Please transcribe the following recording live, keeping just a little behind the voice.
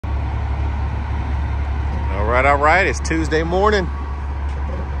All right. It's Tuesday morning.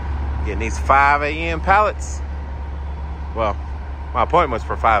 Getting these 5 a.m. pallets. Well, my appointment was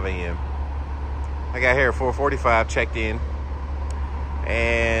for 5 a.m. I got here at 4:45, checked in.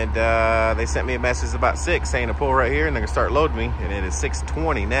 And they sent me a message about 6 saying to pull right here and they're going to start loading me. And it is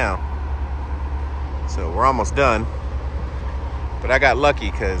 6:20 now. So we're almost done. But I got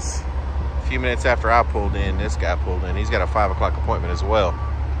lucky because a few minutes after I pulled in, this guy pulled in. He's got a 5 o'clock appointment as well.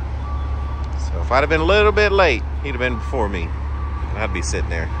 So if I'd have been a little bit late, he'd have been before me. And I'd be sitting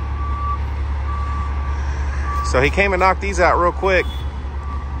there. So he came and knocked these out real quick.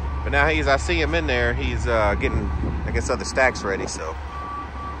 But now I see him in there. He's getting, I guess, other stacks ready. So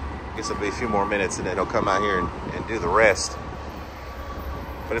I guess it'll be a few more minutes and then he'll come out here and do the rest.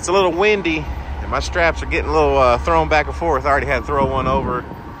 But it's a little windy and my straps are getting a little thrown back and forth. I already had to throw one over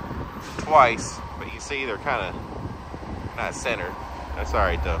twice. But you see they're kind of not centered. That's all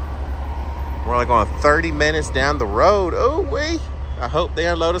right though. We're only going 30 minutes down the road. Oh, wait. I hope they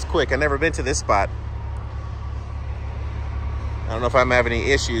unload us quick. I've never been to this spot. I don't know if I'm having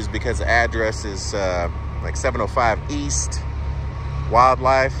any issues because the address is like 705 East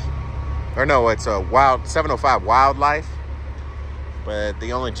Wildlife. Or no, it's 705 Wildlife. But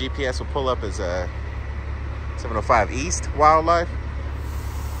the only GPS will pull up is 705 East Wildlife.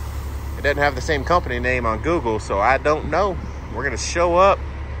 It doesn't have the same company name on Google, so I don't know. We're going to show up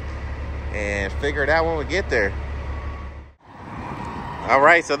and figure it out when we get there. All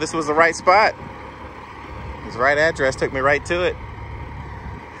right, so this was the right spot. His right address took me right to it.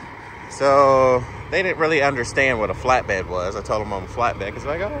 So they didn't really understand what a flatbed was. I told them I'm a flatbed because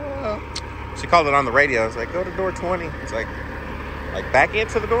like, oh, she called it on the radio. It's like, go to door 20. It's like back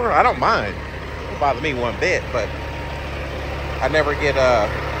into the door. I don't mind. It don't bother me one bit, but I never get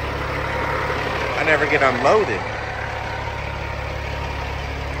unloaded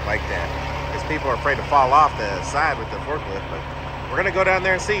like that. Because people are afraid to fall off the side with the forklift. But we're gonna go down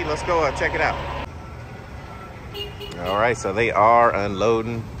there and see. Let's go check it out. All right, so they are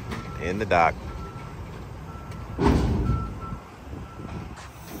unloading in the dock.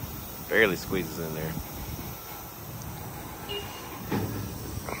 Barely squeezes in there.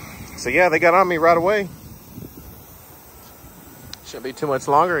 So yeah, they got on me right away. Shouldn't be too much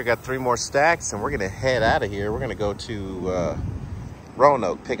longer. I got 3 more stacks and we're gonna head out of here. We're gonna go to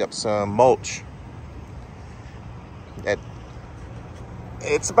Roanoke, pick up some mulch.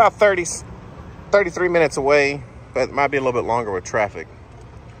 It's about 33 minutes away, but it might be a little bit longer with traffic.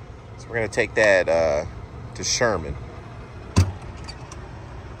 So we're gonna take that to Sherman.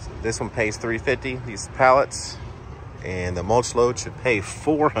 So this one pays $350, these pallets, and the mulch load should pay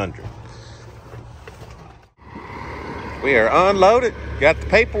 $400. We are unloaded, got the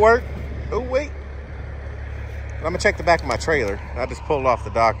paperwork. Oh wait. I'm gonna check the back of my trailer. I just pulled off the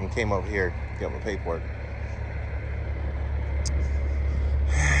dock and came over here to get my paperwork.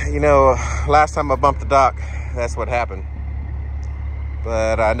 You know, last time I bumped the dock, that's what happened.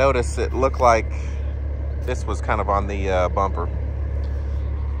 But I noticed it looked like this was kind of on the bumper. I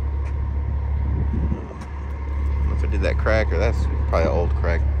don't know if I did that crack or that's probably an old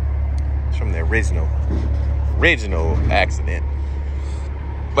crack. It's from the original accident.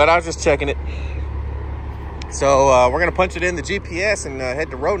 But I was just checking it. So we're gonna punch it in the GPS and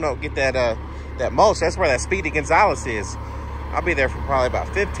head to Roanoke, get that mulch. That's where that Speedy Gonzalez is. I'll be there for probably about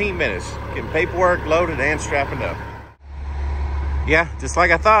 15 minutes, getting paperwork loaded and strapping up. Yeah, just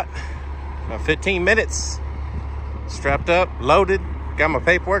like I thought. About 15 minutes, strapped up, loaded, got my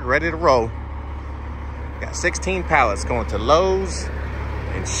paperwork ready to roll. Got 16 pallets going to Lowe's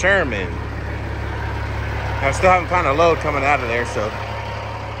and Sherman. I still haven't found a load coming out of there, so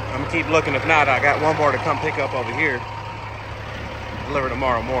I'm gonna keep looking. If not, I got one more to come pick up over here, deliver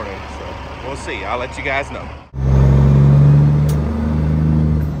tomorrow morning. So we'll see. I'll let you guys know.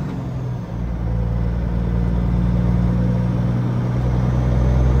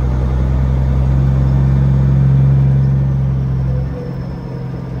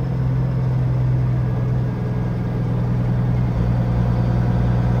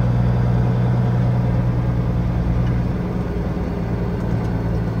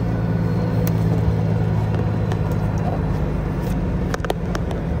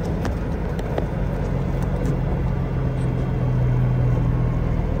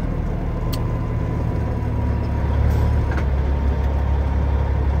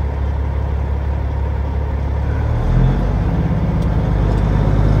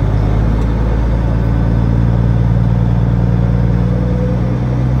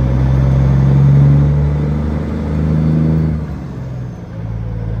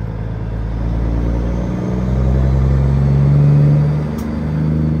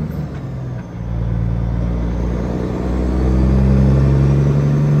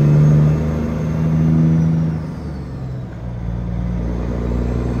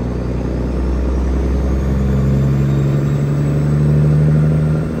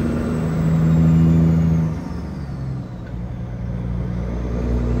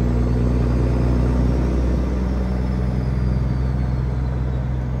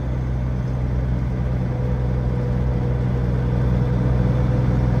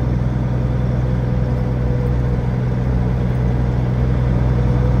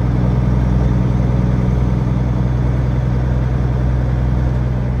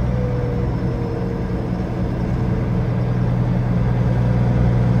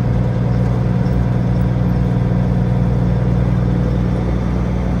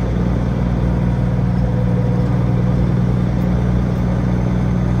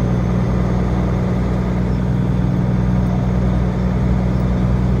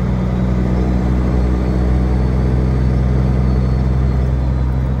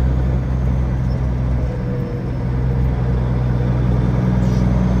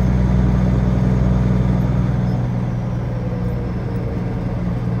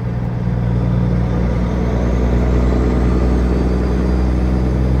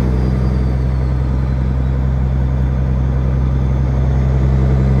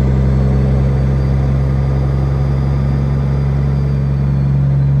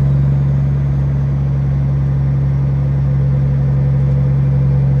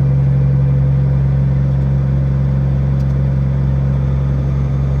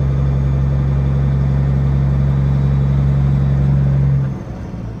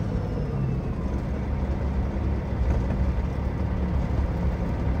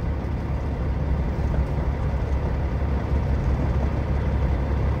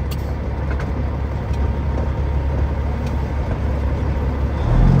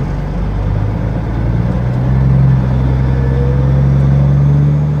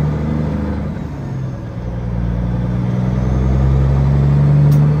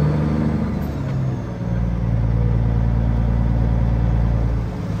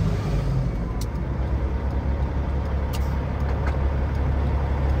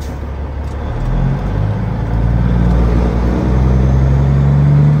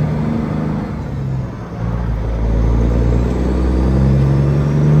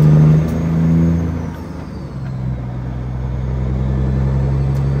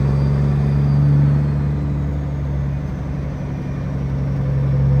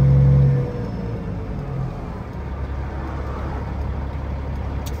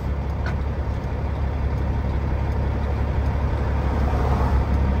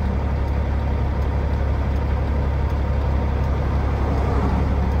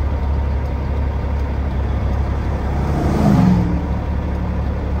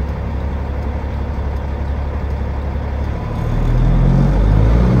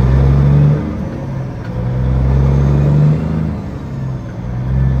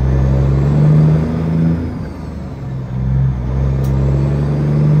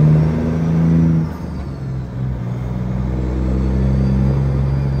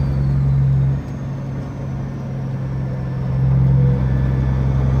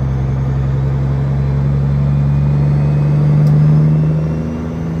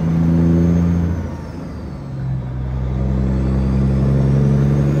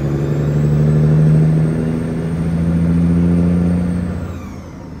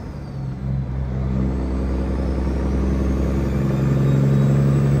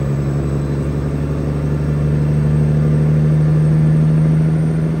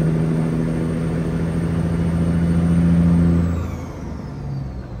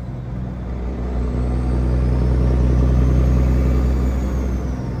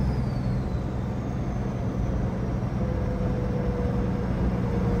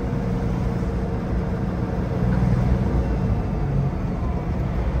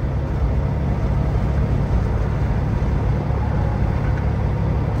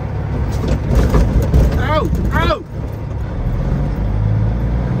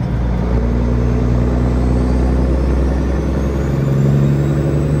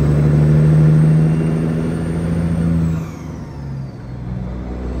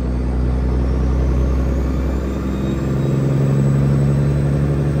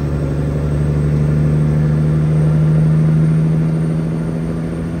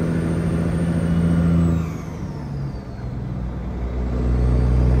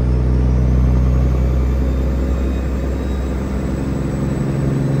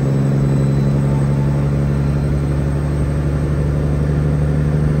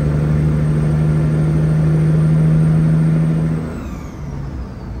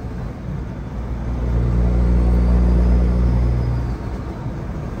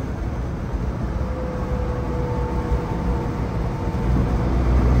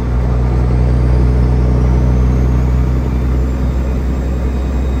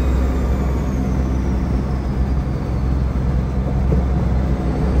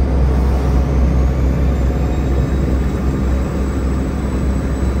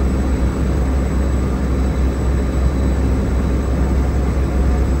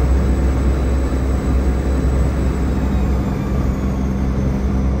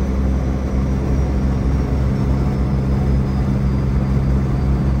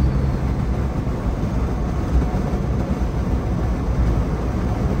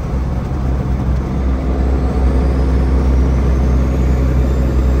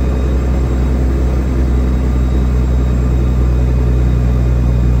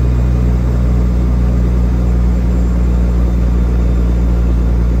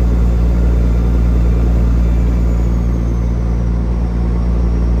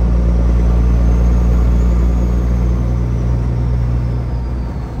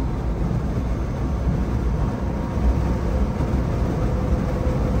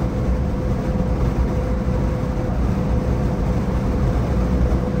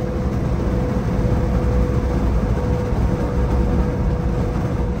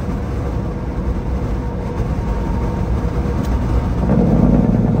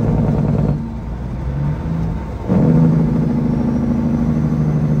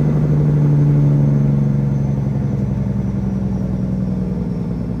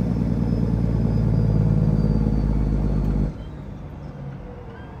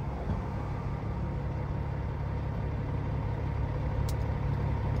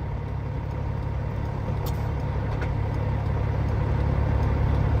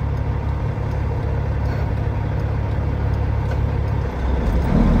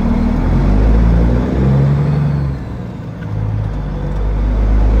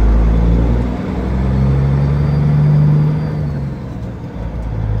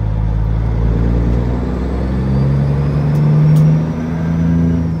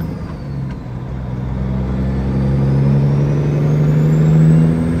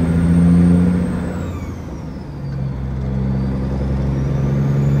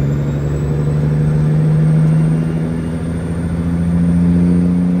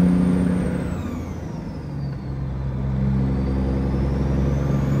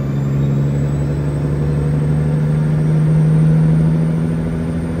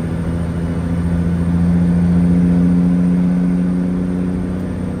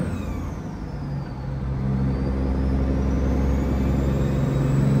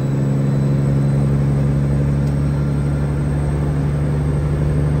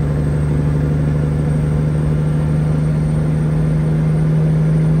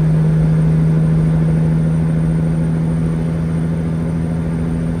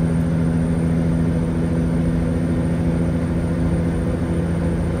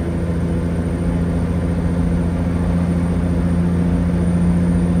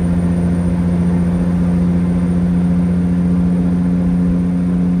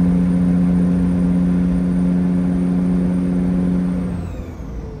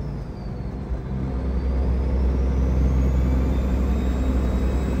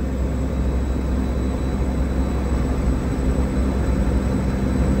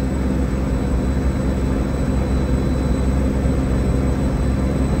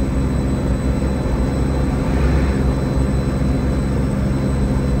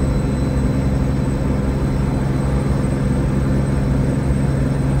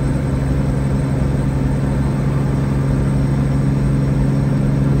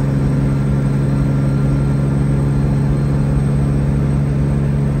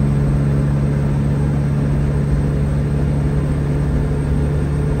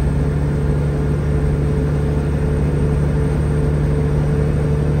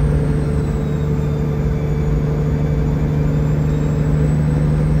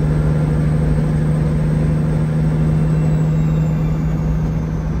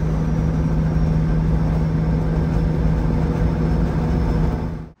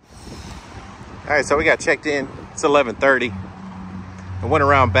 right, so we got checked in. It's 11:30. I went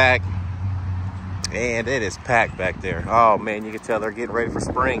around back, and it is packed back there. Oh man, you can tell they're getting ready for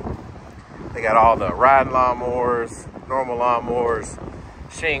spring. They got all the riding lawnmowers, normal lawnmowers,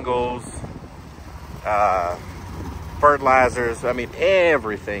 shingles, fertilizers. I mean,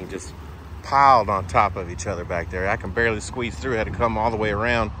 everything just piled on top of each other back there. I can barely squeeze through. I had to come all the way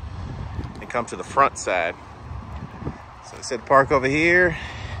around and come to the front side. So they said park over here,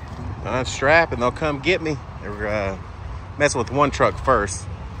 unstrap, and they'll come get me. They're messing with one truck first.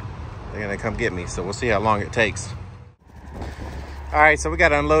 They're gonna come get me, so we'll see how long it takes. All right, so we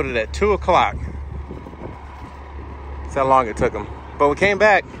got unloaded at 2 o'clock. That's how long it took them. But we came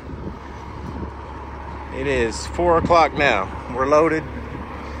back. It is 4 o'clock now. We're loaded,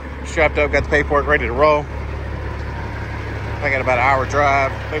 strapped up, got the paperwork ready to roll. I got about an hour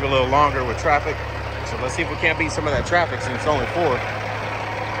drive, maybe a little longer with traffic. So let's see if we can't beat some of that traffic since it's only 4.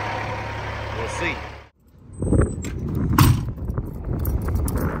 We'll see.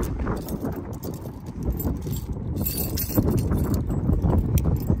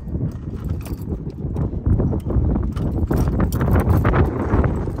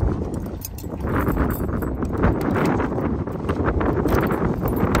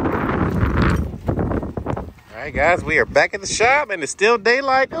 All right, guys, we are back at the shop and it's still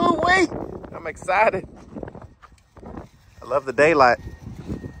daylight. Oh, wait, I'm excited. I love the daylight.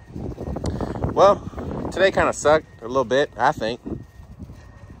 Well, today kind of sucked a little bit, I think.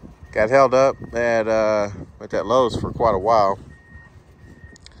 Got held up at that Lowe's for quite a while.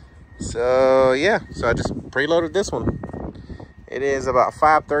 So, yeah, so I just preloaded this one. It is about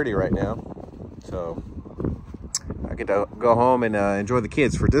 5:30 right now. So, I get to go home and enjoy the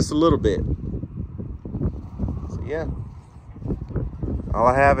kids for just a little bit. Yeah, all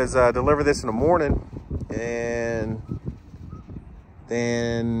I have is deliver this in the morning and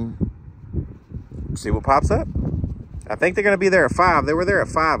then see what pops up. I think they're going to be there at 5. They were there at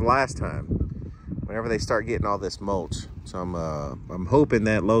 5 last time whenever they start getting all this mulch. So I'm hoping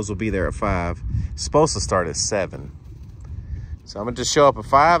that Lowe's will be there at 5. It's supposed to start at 7. So I'm going to just show up at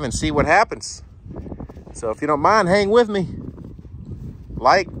 5 and see what happens. So if you don't mind, hang with me.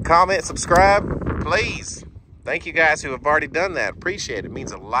 Like, comment, subscribe, please. Thank you guys who have already done that. Appreciate it. It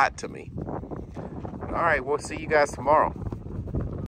means a lot to me. All right, we'll see you guys tomorrow.